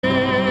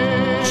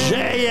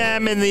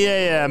JM in the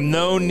AM.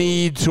 No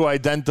need to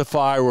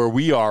identify where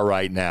we are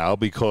right now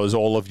because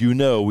all of you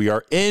know we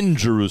are in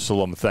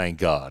Jerusalem, thank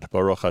God.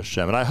 Baruch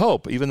Hashem. And I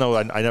hope, even though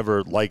I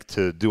never like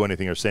to do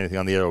anything or say anything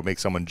on the air that would make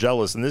someone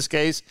jealous, in this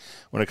case,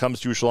 when it comes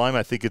to Yerushalayim,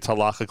 I think it's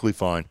halachically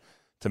fine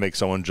to make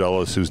someone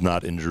jealous who's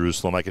not in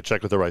Jerusalem. I could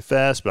check with Rabbi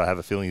Fass, but I have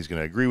a feeling he's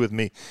going to agree with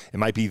me. It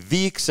might be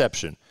the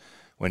exception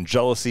when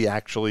jealousy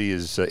actually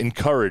is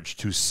encouraged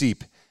to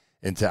seep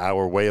into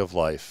our way of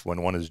life,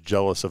 when one is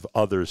jealous of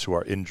others who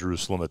are in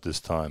Jerusalem at this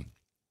time.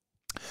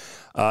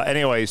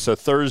 Anyway, so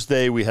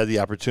Thursday we had the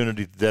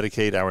opportunity to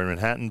dedicate our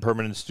Manhattan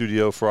permanent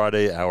studio,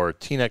 Friday our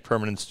Teaneck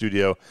permanent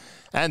studio,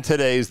 and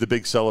today is the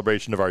big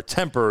celebration of our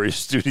temporary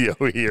studio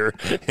here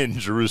in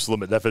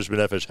Jerusalem at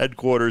Nefesh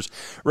headquarters.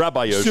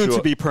 Rabbi Yoshua. Soon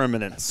to be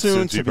permanent.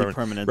 Soon to be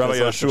permanent. Rabbi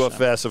Yoshua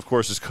Fass, of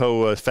course, is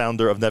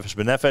co-founder of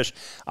Nefesh.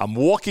 I'm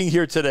walking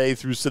here today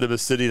through Cinema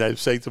City, and I'm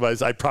saying to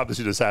myself, I promise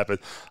you this happened.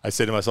 I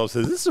say to myself,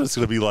 this is what it's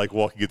going to be like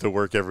walking into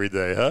work every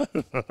day, huh?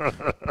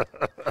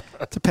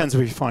 Depends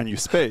where you find your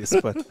space,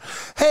 but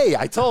hey,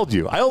 I told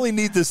you, I only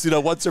need this,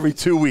 once every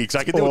 2 weeks.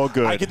 I can do it.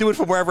 Good. I can do it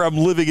from wherever I'm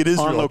living in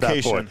Israel. On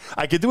location. At that point.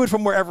 I can do it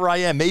from wherever I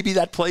am. Maybe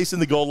that place in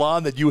the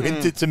Golan that you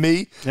hinted to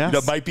me,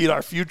 yes. Might be in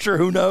our future.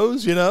 Who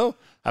knows?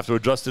 Have to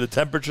adjust to the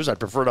temperatures. I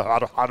prefer the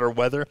hotter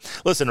weather.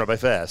 Listen, Rabbi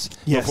Fass,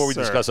 yes, before we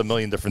sir. discuss a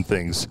million different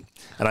things,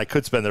 and I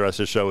could spend the rest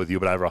of the show with you,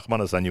 but I have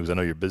Rahmanas on you because I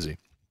know you're busy.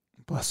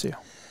 Bless you.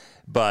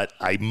 But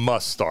I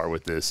must start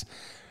with this.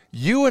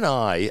 You and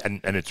I,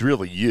 and it's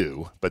really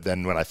you, but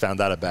then when I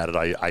found out about it,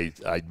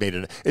 I made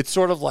it. It's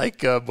sort of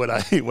like when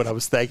I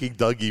was thanking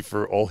Dougie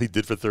for all he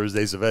did for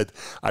Thursday's event.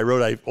 I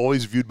wrote, I've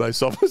always viewed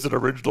myself as an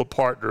original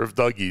partner of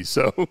Dougie.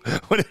 So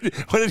when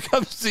it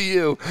comes to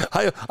you,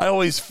 I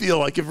always feel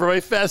like if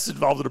Rabbi Fass is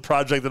involved in a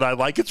project that I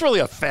like, it's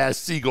really a Fass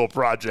Segal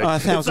project.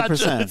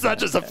 1,000%. It's not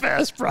just a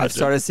Fass project. I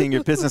started seeing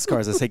your business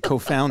cards that say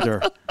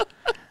co-founder,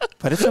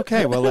 but it's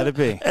okay. We'll let it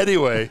be.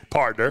 Anyway,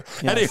 partner.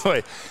 Yes.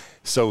 Anyway.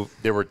 So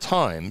there were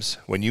times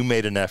when you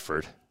made an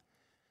effort.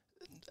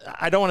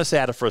 I don't want to say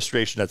out of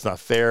frustration, that's not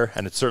fair,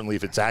 and it's certainly,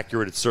 if it's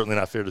accurate, it's certainly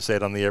not fair to say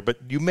it on the air, but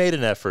you made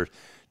an effort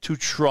to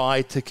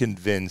try to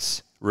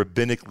convince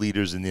rabbinic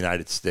leaders in the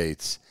United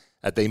States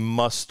that they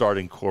must start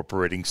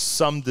incorporating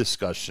some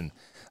discussion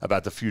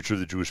about the future of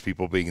the Jewish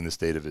people being in the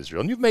state of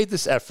Israel. And you've made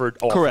this effort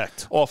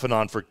off and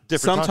on for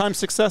different times. Sometimes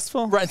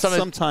successful, right?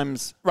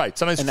 Sometimes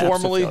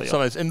formally,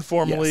 sometimes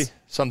informally, yes.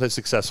 Sometimes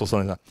successful,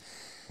 sometimes not.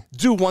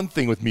 Do one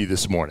thing with me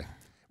this morning.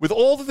 With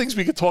all the things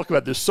we could talk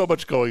about, there's so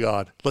much going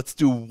on. Let's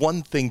do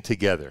one thing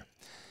together.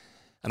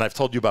 And I've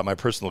told you about my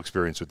personal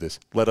experience with this.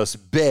 Let us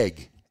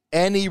beg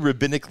any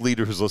rabbinic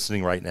leader who's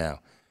listening right now,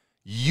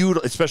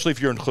 especially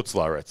if you're in Chutz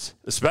La'aretz,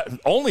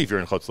 only if you're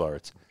in Chutz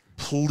La'aretz,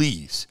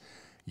 please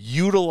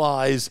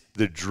utilize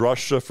the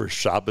drasha for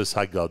Shabbos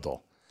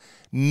Hagadol,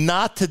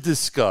 not to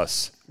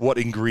discuss what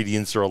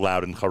ingredients are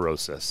allowed in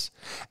charoses,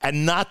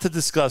 and not to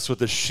discuss what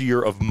the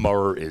shear of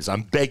maror is.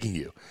 I'm begging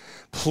you.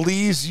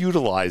 Please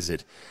utilize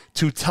it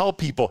to tell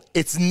people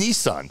it's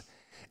Nisan.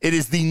 It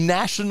is the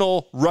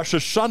National Rosh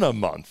Hashanah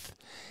month.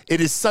 It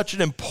is such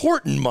an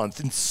important month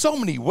in so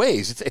many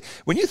ways.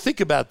 When you think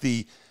about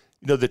the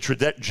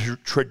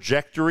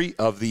trajectory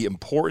of the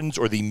importance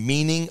or the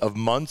meaning of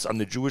months on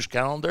the Jewish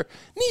calendar,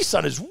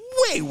 Nisan is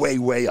way, way,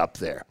 way up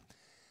there.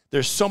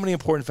 There's so many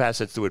important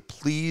facets to it.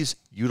 Please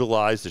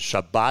utilize the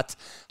Shabbat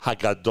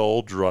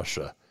Hagadol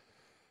Drasha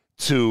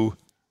to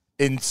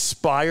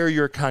inspire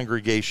your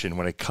congregation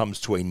when it comes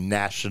to a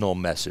national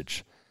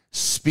message.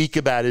 Speak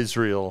about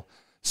Israel.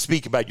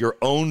 Speak about your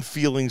own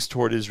feelings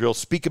toward Israel.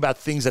 Speak about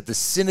things that the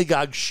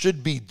synagogue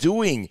should be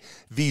doing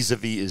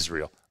vis-a-vis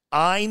Israel.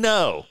 I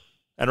know,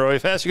 and Rabbi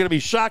Fass, you're going to be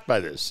shocked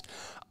by this.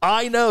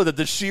 I know that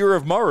the shear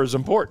of maror is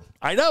important.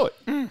 I know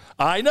it.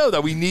 I know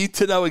that we need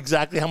to know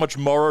exactly how much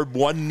maror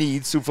one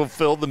needs to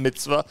fulfill the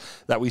mitzvah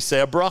that we say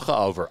a bracha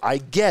over. I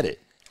get it.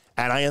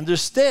 And I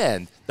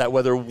understand that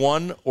whether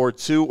one or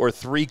two or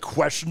three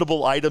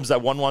questionable items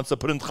that one wants to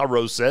put in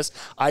charoses,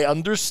 I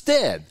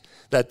understand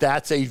that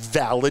that's a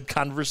valid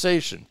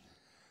conversation.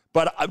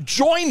 But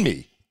join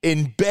me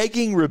in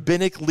begging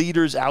rabbinic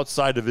leaders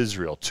outside of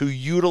Israel to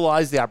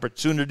utilize the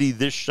opportunity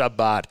this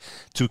Shabbat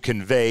to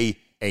convey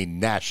a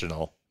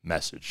national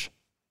message.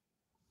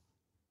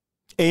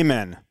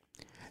 Amen.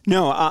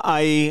 No,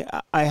 I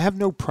have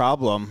no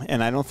problem,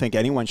 and I don't think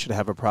anyone should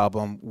have a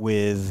problem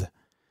with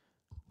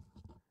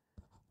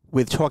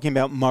talking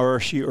about maror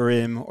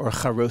shiurim or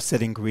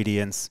charoset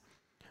ingredients.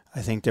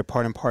 I think they're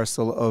part and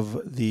parcel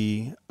of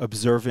the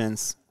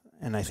observance,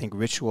 and I think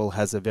ritual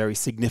has a very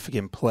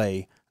significant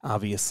play,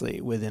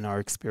 obviously, within our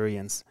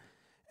experience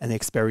and the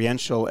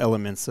experiential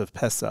elements of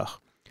Pesach.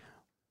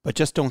 But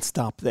just don't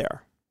stop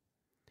there.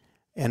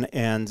 And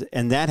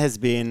that has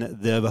been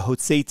the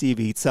v'hotzeiti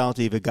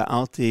v'hitzalti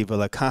v'ga'alti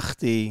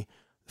v'lakachti,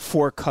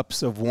 4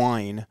 cups of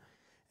wine,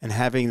 and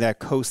having that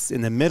kos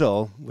in the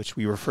middle, which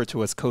we refer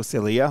to as kos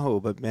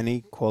Eliyahu, but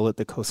many call it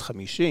the kos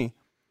chamishi,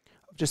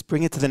 just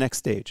bring it to the next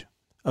stage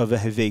of the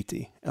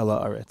heveti el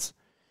haaretz.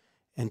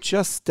 And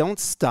just don't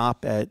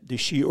stop at the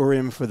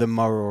shiurim for the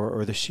maror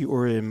or the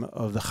shiurim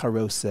of the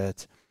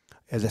charoset.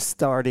 as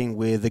starting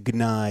with the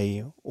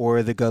Gnai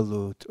or the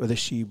Galut or the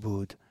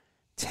Shibud,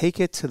 take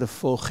it to the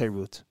full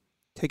Cherut.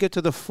 Take it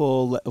to the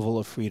full level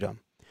of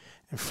freedom.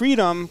 And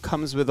freedom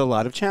comes with a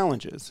lot of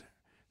challenges.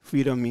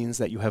 Freedom means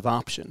that you have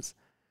options.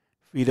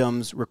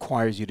 Freedom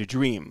requires you to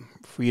dream.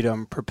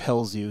 Freedom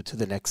propels you to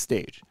the next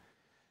stage.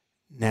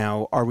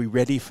 Now, are we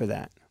ready for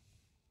that?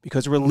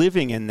 Because we're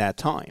living in that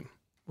time.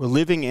 We're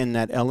living in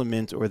that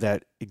element or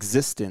that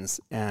existence,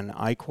 and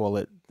I call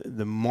it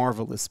the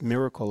marvelous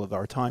miracle of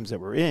our times that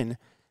we're in.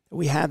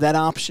 We have that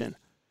option.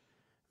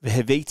 The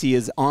Heveti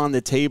is on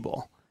the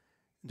table.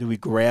 Do we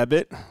grab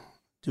it?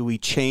 Do we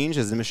change,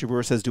 as the Mishnah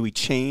Berurah says, do we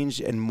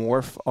change and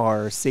morph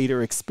our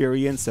Seder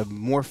experience of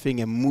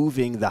morphing and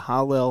moving the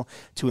Hallel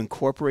to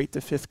incorporate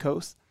the fifth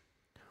coast?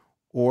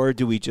 Or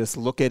do we just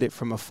look at it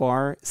from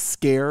afar,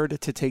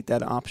 scared to take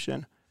that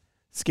option,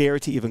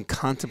 scared to even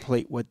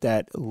contemplate what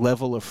that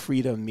level of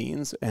freedom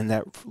means and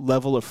that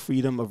level of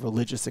freedom of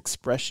religious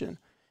expression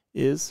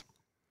is?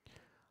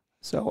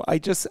 So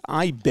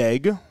I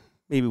beg,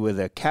 maybe with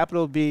a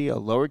capital B, a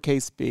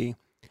lowercase b,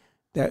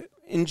 that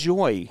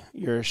enjoy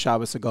your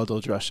Shabbos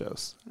Agadol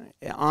Drushos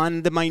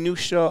on the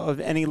minutia of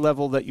any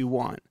level that you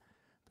want.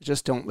 But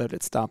just don't let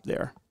it stop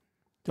there.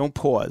 Don't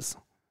pause.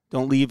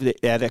 Don't leave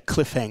it at a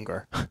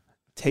cliffhanger.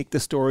 Take the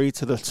story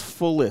to the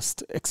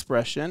fullest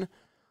expression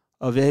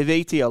of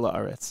Heveti ala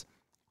Aretz,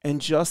 and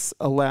just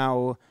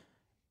allow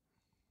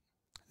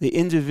the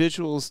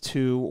individuals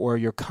to, or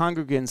your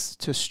congregants,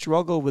 to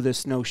struggle with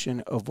this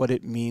notion of what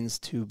it means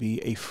to be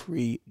a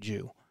free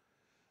Jew.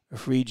 A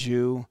free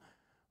Jew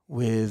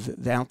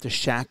without the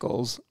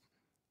shackles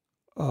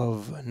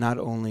of not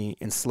only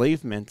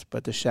enslavement,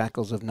 but the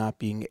shackles of not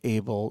being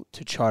able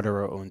to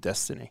charter our own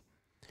destiny.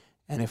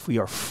 And if we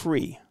are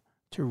free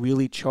to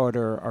really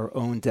charter our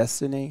own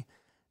destiny,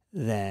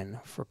 then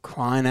for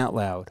crying out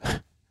loud,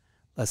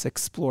 let's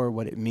explore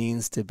what it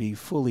means to be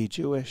fully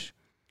Jewish,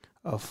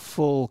 a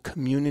full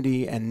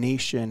community and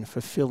nation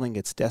fulfilling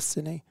its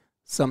destiny.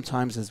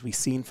 Sometimes, as we've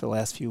seen for the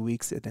last few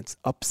weeks, in its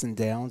ups and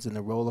downs and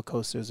the roller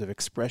coasters of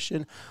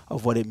expression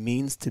of what it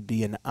means to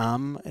be an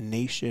Am, a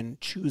nation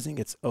choosing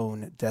its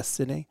own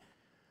destiny.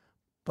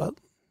 But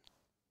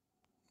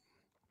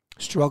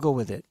struggle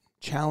with it.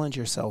 Challenge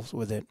yourselves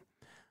with it.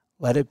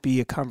 Let it be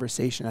a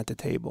conversation at the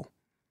table.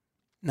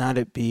 Not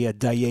it be a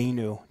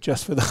dayenu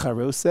just for the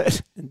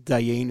charoset,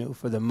 dayenu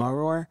for the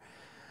maror,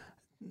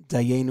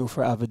 dayenu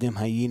for avadim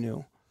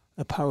hayinu,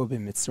 a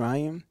parubim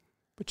mitzrayim.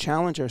 But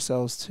challenge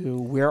ourselves to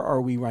where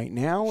are we right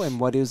now and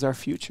what is our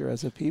future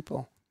as a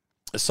people.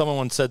 Someone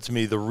once said to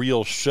me, the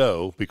real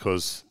show,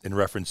 because in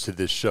reference to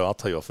this show, I'll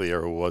tell you off the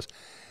air who it was,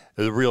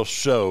 the real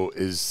show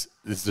is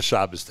the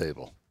Shabbos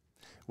table.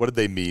 What did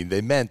they mean?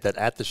 They meant that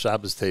at the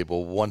Shabbos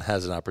table, one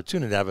has an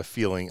opportunity. I have a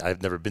feeling,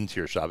 I've never been to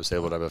your Shabbos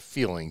table, but I have a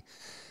feeling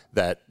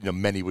that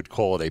many would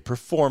call it a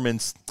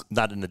performance,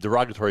 not in a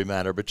derogatory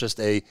manner, but just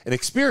an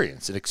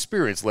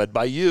experience led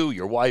by you,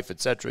 your wife,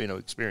 etc.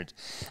 Experience.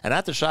 And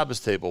at the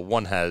Shabbos table,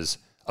 one has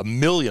a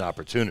million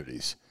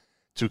opportunities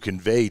to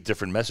convey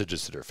different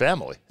messages to their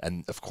family.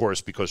 And of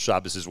course, because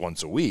Shabbos is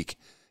once a week,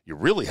 you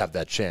really have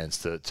that chance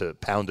to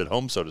pound it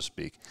home, so to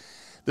speak.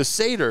 The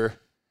Seder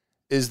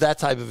is that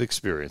type of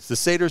experience. The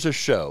Seder's a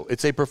show.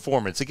 It's a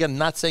performance. Again,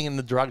 not saying in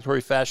a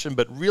derogatory fashion,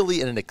 but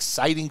really in an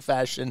exciting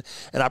fashion,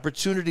 an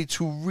opportunity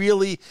to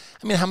really,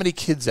 how many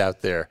kids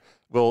out there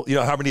will,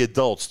 how many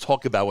adults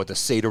talk about what the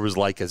Seder was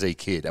like as a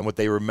kid and what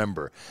they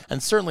remember?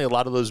 And certainly a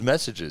lot of those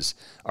messages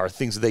are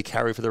things that they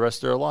carry for the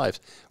rest of their lives.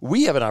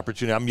 We have an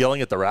opportunity. I'm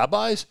yelling at the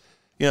rabbis.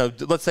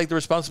 Let's take the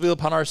responsibility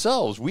upon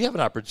ourselves. We have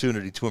an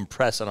opportunity to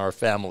impress on our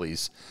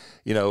families,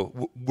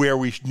 where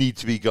we need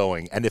to be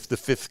going, and if the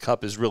fifth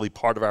cup is really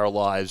part of our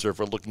lives, or if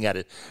we're looking at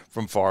it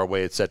from far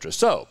away, etc.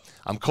 So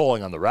I'm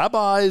calling on the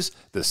rabbis,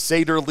 the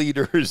Seder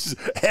leaders,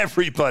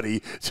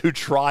 everybody to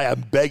try.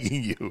 I'm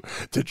begging you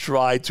to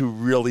try to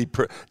really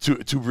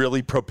to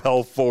really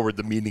propel forward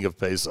the meaning of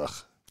Pesach.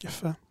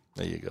 Yefa.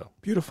 There you go.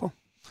 Beautiful.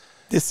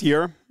 This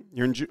year,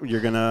 you're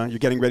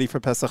getting ready for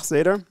Pesach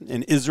Seder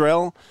in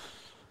Israel.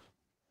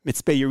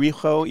 Mitzpeh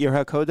Yericho, Ir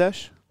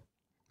HaKodesh.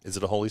 Is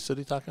it a holy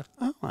city, Taka?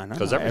 Oh, I know.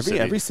 Because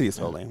every city is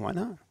holy. Why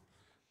not?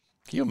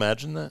 Can you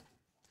imagine that?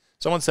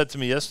 Someone said to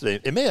me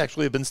yesterday, it may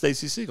actually have been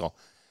Stacy Segal.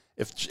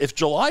 If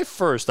July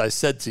 1st I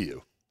said to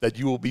you that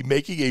you will be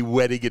making a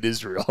wedding in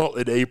Israel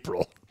in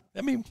April,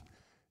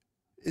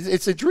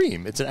 it's a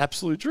dream. It's an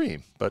absolute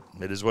dream. But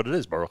it is what it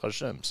is, Baruch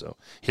Hashem. So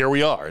here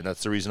we are, and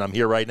that's the reason I'm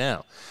here right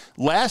now.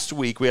 Last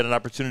week, we had an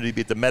opportunity to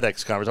be at the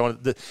MedX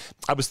conference.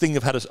 I was thinking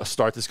of how to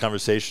start this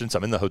conversation, so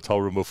I'm in the hotel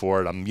room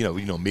before it. I'm, me,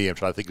 I'm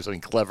trying to think of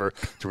something clever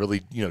to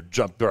really,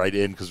 jump right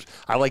in, because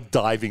I like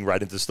diving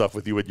right into stuff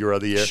with you when you're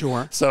on the air.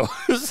 Sure. So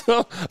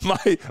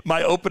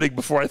my opening,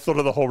 before I thought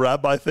of the whole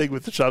rabbi thing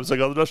with the Shabbos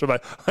HaGadol,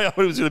 my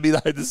opening was going to be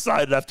that I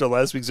decided after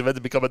last week's event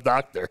to become a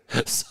doctor.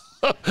 So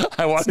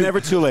it's never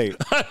too late.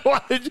 I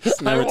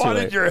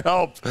wanted your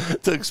help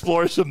to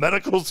explore some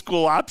medical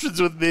school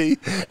options with me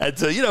and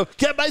to,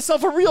 get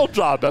myself a real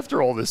job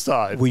after all this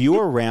time. Were you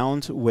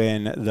around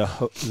when the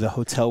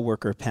hotel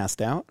worker passed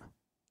out?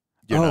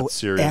 You're not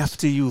serious.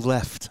 After you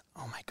left.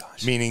 Oh, my gosh.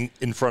 much. Meaning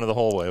in front of the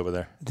hallway over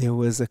there. There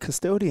was a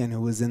custodian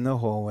who was in the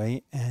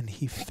hallway, and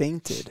he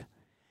fainted.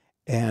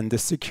 And the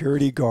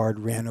security guard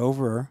ran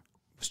over,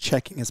 was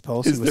checking his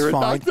pulse. He was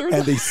fine.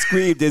 And they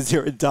screamed, "Is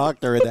there a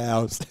doctor in the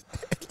house?"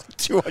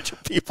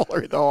 200 people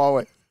are in the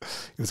hallway.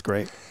 It was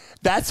great.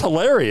 That's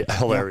hilarious.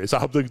 Hilarious. I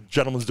hope the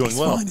gentleman's doing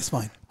well. It's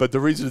fine. But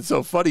the reason it's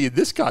so funny in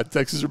this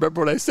context is,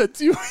 remember what I said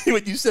to you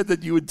when you said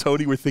that you and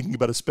Tony were thinking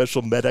about a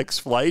special MedEx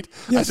flight?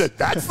 Yes. I said,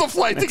 that's the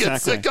flight to get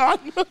sick on.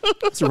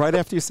 So right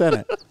after you said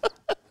it.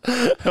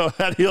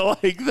 How do you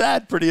like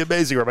that? Pretty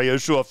amazing. Rabbi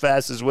Yoshua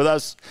Fass is with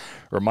us,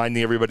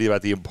 reminding everybody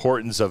about the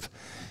importance of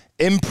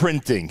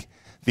imprinting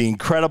the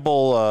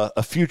incredible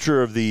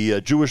future of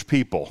the Jewish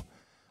people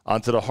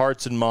onto the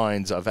hearts and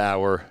minds of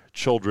our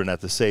children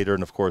at the Seder,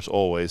 and of course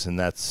always, and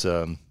that's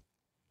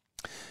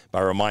by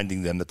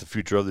reminding them that the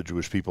future of the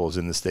Jewish people is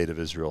in the state of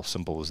Israel.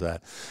 Simple as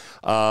that.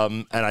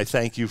 And I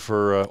thank you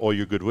for all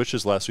your good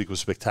wishes. Last week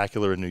was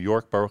spectacular in New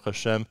York, Baruch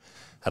Hashem.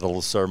 Had a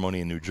little ceremony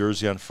in New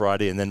Jersey on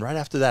Friday, and then right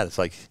after that, it's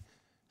like,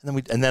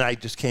 and then I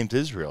just came to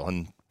Israel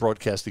and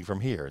broadcasting from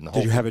here. And the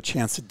Did you have a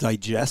chance to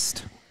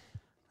digest?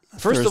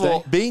 First Thursday? of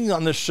all, being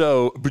on the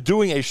show,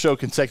 doing a show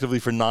consecutively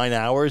for 9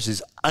 hours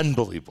is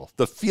unbelievable.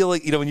 The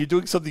feeling, when you're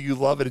doing something you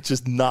love and it's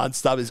just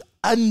nonstop is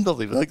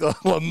unbelievable. Like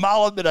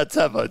Lamala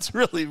Minateva. It's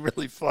really,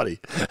 really funny.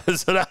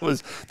 So that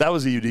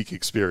was a unique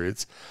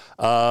experience.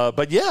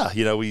 But yeah,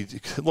 we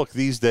look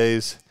these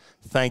days,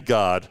 thank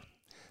God.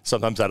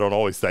 Sometimes I don't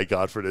always thank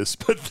God for this,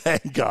 but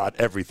thank God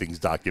everything's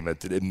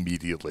documented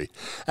immediately.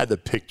 And the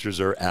pictures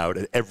are out,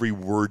 and every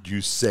word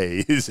you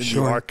say is in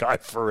the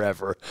archive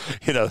forever.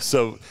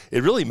 So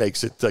it really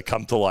makes it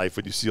come to life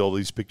when you see all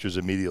these pictures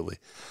immediately.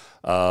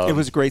 It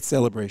was a great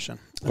celebration.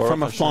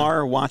 From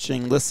afar,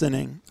 watching,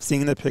 listening,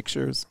 seeing the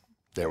pictures.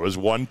 There was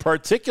one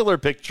particular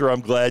picture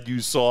I'm glad you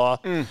saw,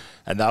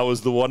 and that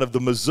was the one of the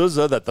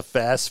mezuzah that the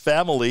Fass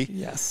family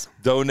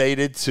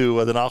donated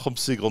to the Nachum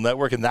Segal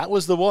Network, and that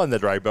was the one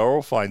that Rabbi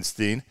Beryl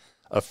Feinstein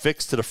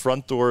affixed to the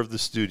front door of the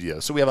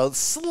studio. So we have a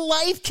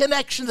slight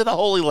connection to the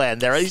Holy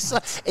Land there, a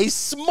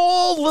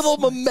small little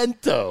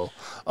memento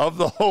of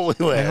the Holy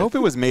Land. I hope it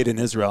was made in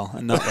Israel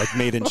and not like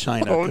made in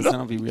China, because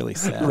that'll be really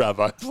sad.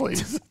 Rabbi,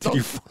 please.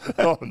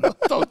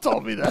 Don't tell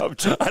me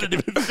that. I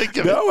didn't even think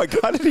of it. No, I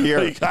got it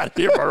here. You got it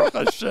here, Baruch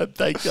Hashem.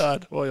 Thank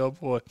God. Boy, oh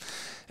boy.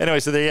 Anyway,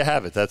 so there you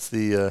have it. That's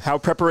the... How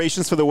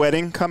preparations for the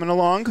wedding coming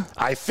along?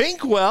 I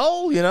think,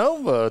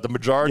 the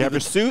majority... You have a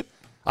suit?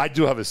 I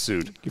do have a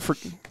suit. You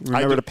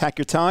remember to pack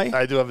your tie?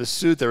 I do have a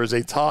suit. There is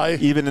a tie.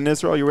 Even in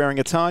Israel, you're wearing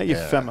a tie?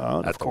 At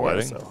the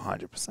wedding. So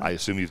 100%. I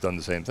assume you've done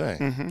the same thing.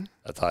 Mm-hmm.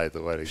 A tie at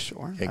the wedding.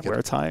 Sure. I wear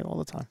a tie all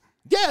the time.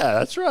 Yeah,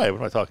 that's right. What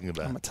am I talking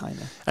about? I'm a tie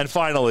man. And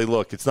finally,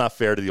 look, it's not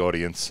fair to the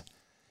audience.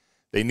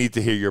 They need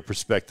to hear your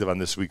perspective on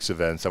this week's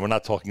events. And we're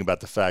not talking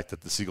about the fact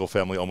that the Segal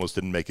family almost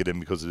didn't make it in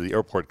because of the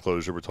airport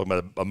closure. We're talking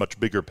about a much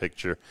bigger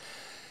picture.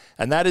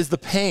 And that is the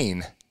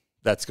pain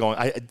that's going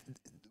on.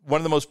 One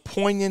of the most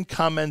poignant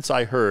comments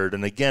I heard,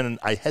 and again,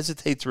 I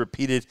hesitate to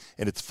repeat it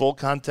in its full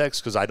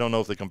context because I don't know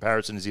if the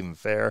comparison is even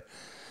fair,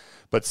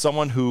 but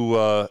someone who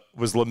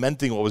was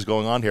lamenting what was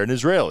going on here, an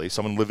Israeli,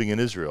 someone living in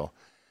Israel,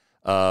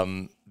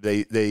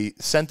 they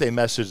sent a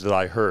message that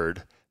I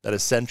heard that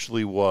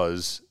essentially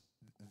was,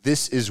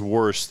 this is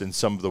worse than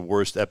some of the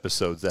worst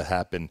episodes that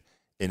happen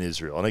in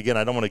Israel. And again,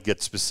 I don't want to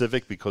get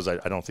specific because I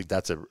don't think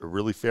that's a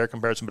really fair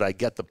comparison, but I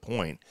get the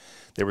point.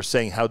 They were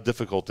saying how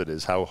difficult it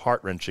is, how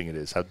heart-wrenching it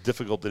is, how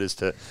difficult it is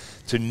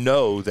to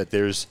know that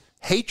there's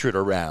hatred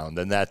around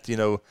and that,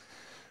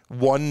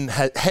 one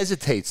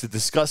hesitates to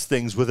discuss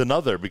things with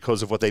another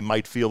because of what they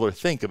might feel or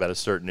think about a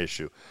certain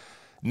issue.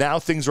 Now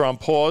things are on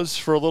pause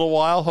for a little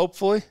while,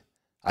 hopefully.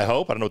 I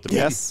hope. I don't know what the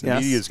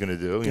media is going to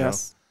do.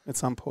 Yes,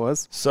 it's on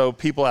pause. So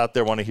people out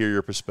there want to hear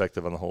your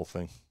perspective on the whole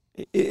thing.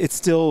 It's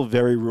still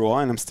very raw,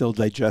 and I'm still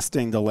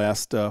digesting the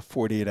last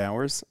 48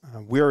 hours.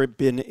 We've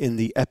been in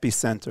the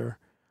epicenter.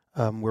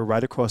 We're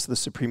right across the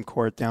Supreme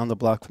Court, down the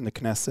block from the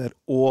Knesset.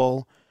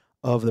 All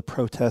of the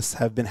protests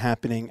have been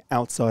happening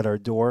outside our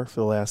door for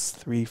the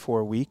last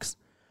 3-4 weeks,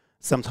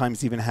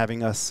 sometimes even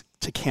having us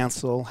to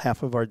cancel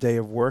half of our day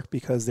of work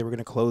because they were going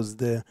to close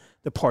the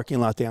parking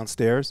lot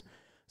downstairs.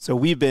 So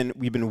we've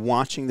been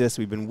watching this.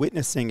 We've been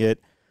witnessing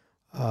it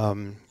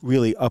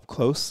really up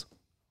close.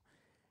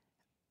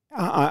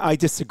 I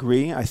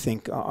disagree. I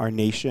think our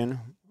nation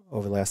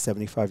over the last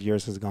 75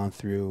 years has gone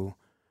through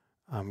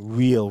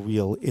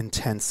real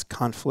intense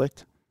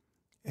conflict,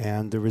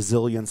 and the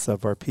resilience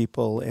of our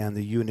people and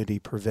the unity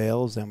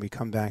prevails, and we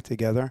come back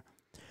together.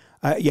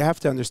 You have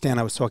to understand,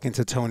 I was talking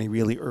to Tony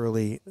really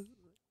early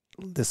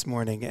this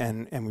morning,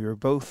 and we were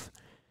both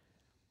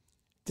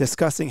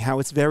discussing how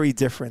it's very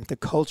different. The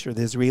culture,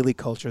 the Israeli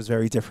culture, is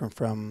very different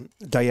from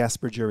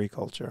diaspora Jewry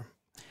culture.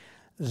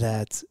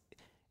 That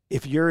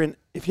if you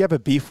have a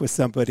beef with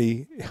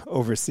somebody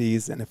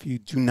overseas, and if you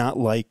do not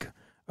like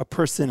a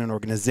person, an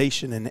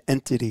organization, an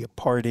entity, a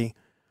party,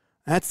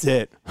 that's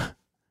it.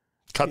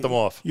 Cut them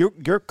off.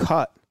 You're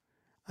cut.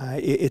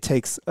 It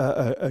takes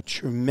a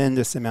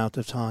tremendous amount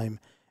of time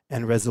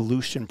and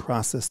resolution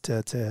process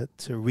to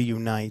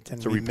reunite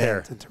and to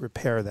repair and to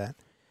repair that.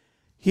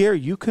 Here,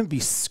 you can be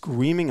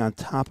screaming on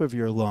top of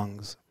your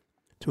lungs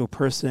to a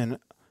person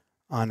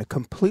on a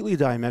completely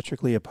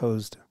diametrically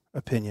opposed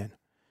opinion,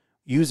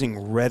 using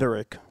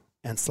rhetoric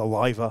and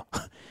saliva,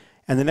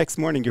 and the next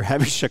morning you're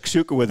having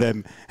shakshuka with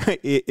them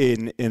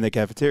in the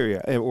cafeteria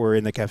or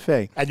in the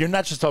cafe. And you're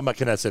not just talking about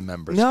Knesset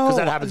members, because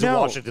that happens in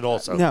Washington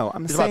also. No,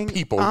 I'm it's saying about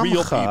people,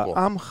 real people.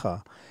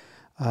 Amcha.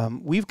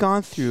 We've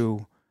gone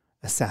through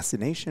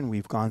assassination.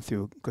 We've gone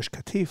through Gush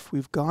Katif.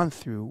 We've gone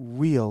through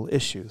real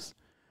issues.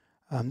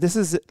 This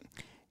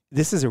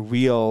is a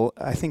real.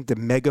 I think the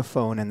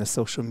megaphone and the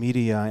social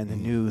media and the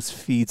news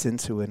feeds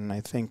into it, and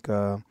I think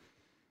the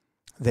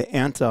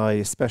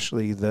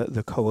especially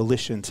the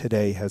coalition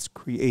today, has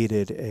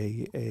created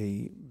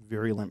a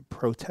virulent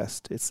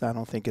protest. I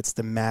don't think it's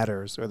the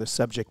matters or the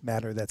subject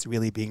matter that's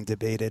really being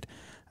debated.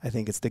 I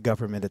think it's the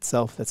government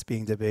itself that's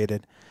being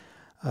debated,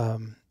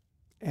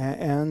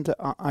 and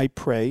I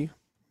pray,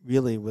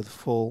 really with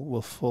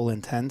full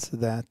intent,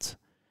 that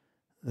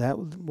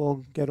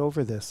we'll get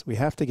over this. We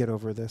have to get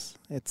over this.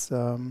 It's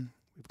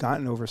we've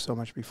gotten over so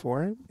much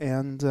before,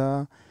 and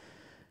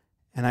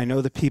I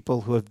know the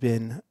people who have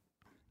been.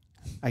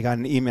 I got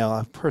an email,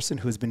 a person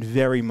who has been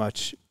very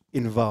much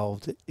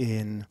involved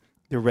in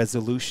the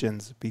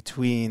resolutions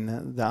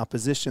between the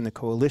opposition, the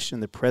coalition,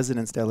 the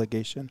president's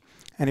delegation,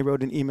 and he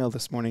wrote an email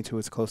this morning to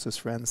his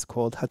closest friends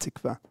called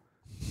Hatikva,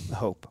 the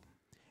hope.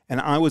 And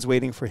I was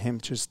waiting for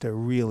him just to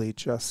really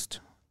just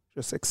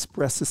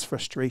express his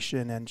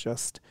frustration and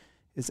just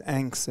his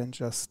angst and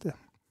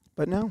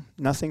but no,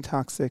 nothing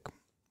toxic,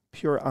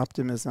 pure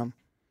optimism.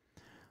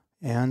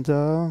 And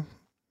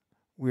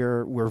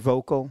we're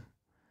vocal.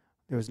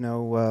 There was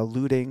no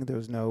looting. There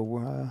was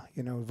no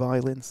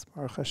violence.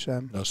 Baruch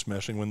Hashem. No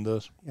smashing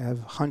windows. You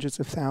have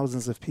hundreds of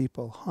thousands of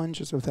people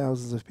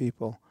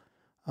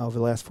over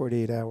the last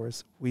 48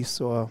 hours. We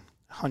saw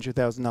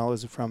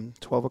 $100,000 from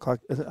 12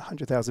 o'clock.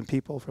 100,000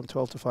 people from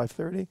 12 to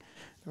 5:30.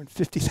 There were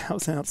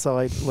 50,000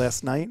 outside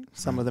last night.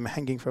 Some of them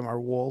hanging from our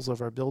walls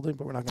of our building,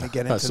 but we're not going to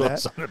get into that. I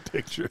saw some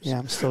pictures. Yeah,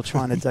 I'm still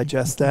trying to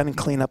digest that and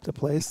clean up the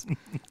place.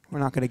 We're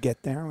not going to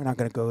get there. We're not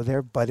going to go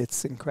there, but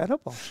it's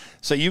incredible.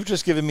 So you've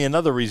just given me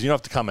another reason. You don't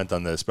have to comment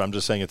on this, but I'm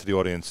just saying it to the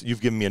audience.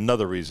 You've given me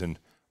another reason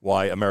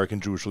why American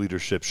Jewish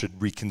leadership should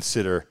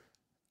reconsider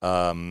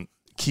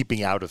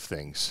keeping out of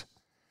things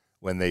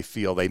when they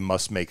feel they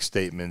must make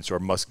statements or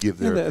must give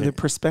their opinion. The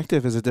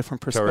perspective is a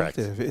different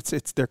perspective.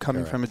 Correct. They're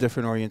coming from a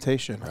different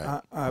orientation.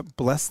 Right.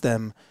 Bless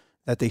them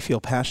that they feel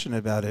passionate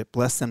about it.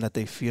 Bless them that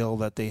they feel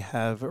that they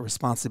have a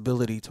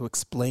responsibility to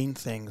explain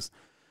things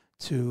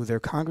to their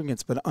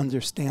congregants, but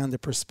understand the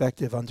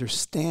perspective,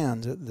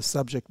 understand the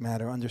subject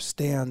matter,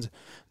 understand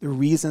the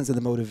reasons and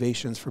the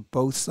motivations for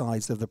both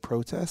sides of the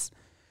protest.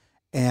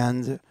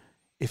 And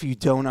if you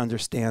don't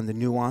understand the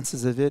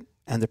nuances of it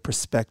and the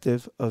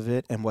perspective of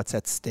it and what's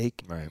at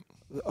stake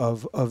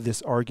of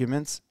this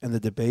arguments and the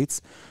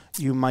debates,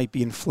 you might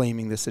be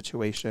inflaming the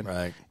situation.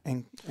 Right.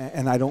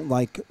 And I don't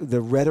like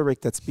the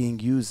rhetoric that's being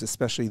used,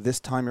 especially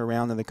this time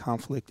around in the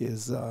conflict,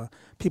 is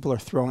people are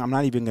throwing, I'm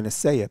not even going to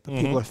say it, but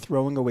people are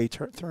throwing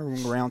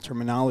around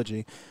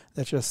terminology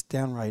that's just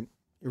downright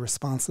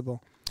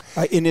irresponsible.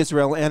 In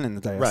Israel and in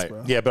the diaspora.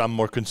 Right. Yeah, but I'm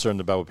more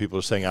concerned about what people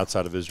are saying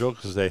outside of Israel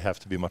because they have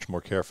to be much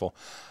more careful.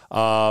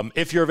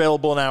 If you're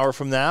available an hour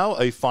from now,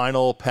 a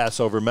final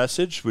Passover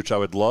message, which I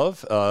would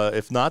love.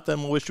 If not,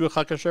 then we'll wish you a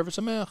Chag Kasher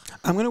V'Sameach.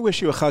 I'm going to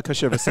wish you a Chag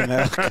Kasher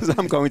V'Sameach because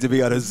I'm going to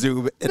be on a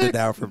Zoom in an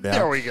hour from now.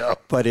 There we go.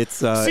 But it's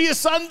see you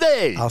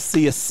Sunday. I'll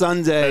see you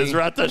Sunday.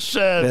 Bezrat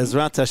Hashem.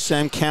 Bezrat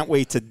Hashem. Can't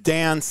wait to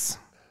dance.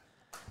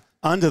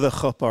 Under the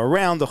chuppah,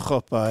 around the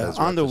chuppah,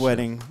 on the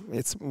wedding.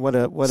 It's what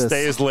a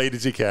stay as late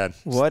as you can.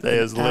 Stay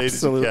as late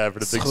as you can for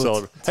the big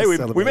celebration. Hey,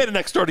 we made it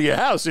next door to your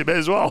house. You may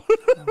as well.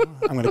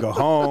 I'm going to go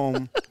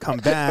home, come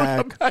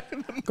back,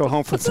 go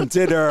home for some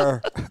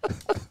dinner.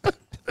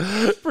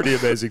 Pretty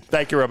amazing.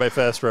 Thank you, Rabbi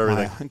Fass, for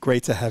everything.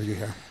 Great to have you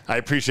here. I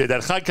appreciate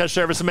that. Chag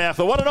Kasher V'Sameach,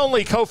 the one and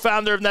only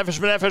co-founder of Nefesh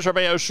B'Nefesh,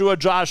 Rabbi Yoshua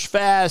Josh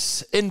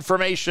Fass.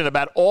 Information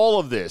about all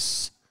of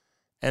this.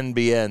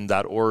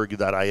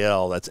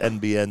 nbn.org.il. That's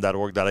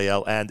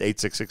nbn.org.il and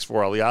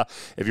 8664-ALIYAH.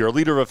 If you're a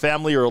leader of a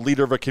family or a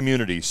leader of a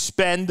community,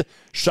 spend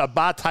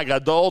Shabbat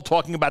Hagadol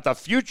talking about the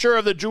future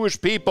of the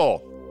Jewish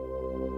people.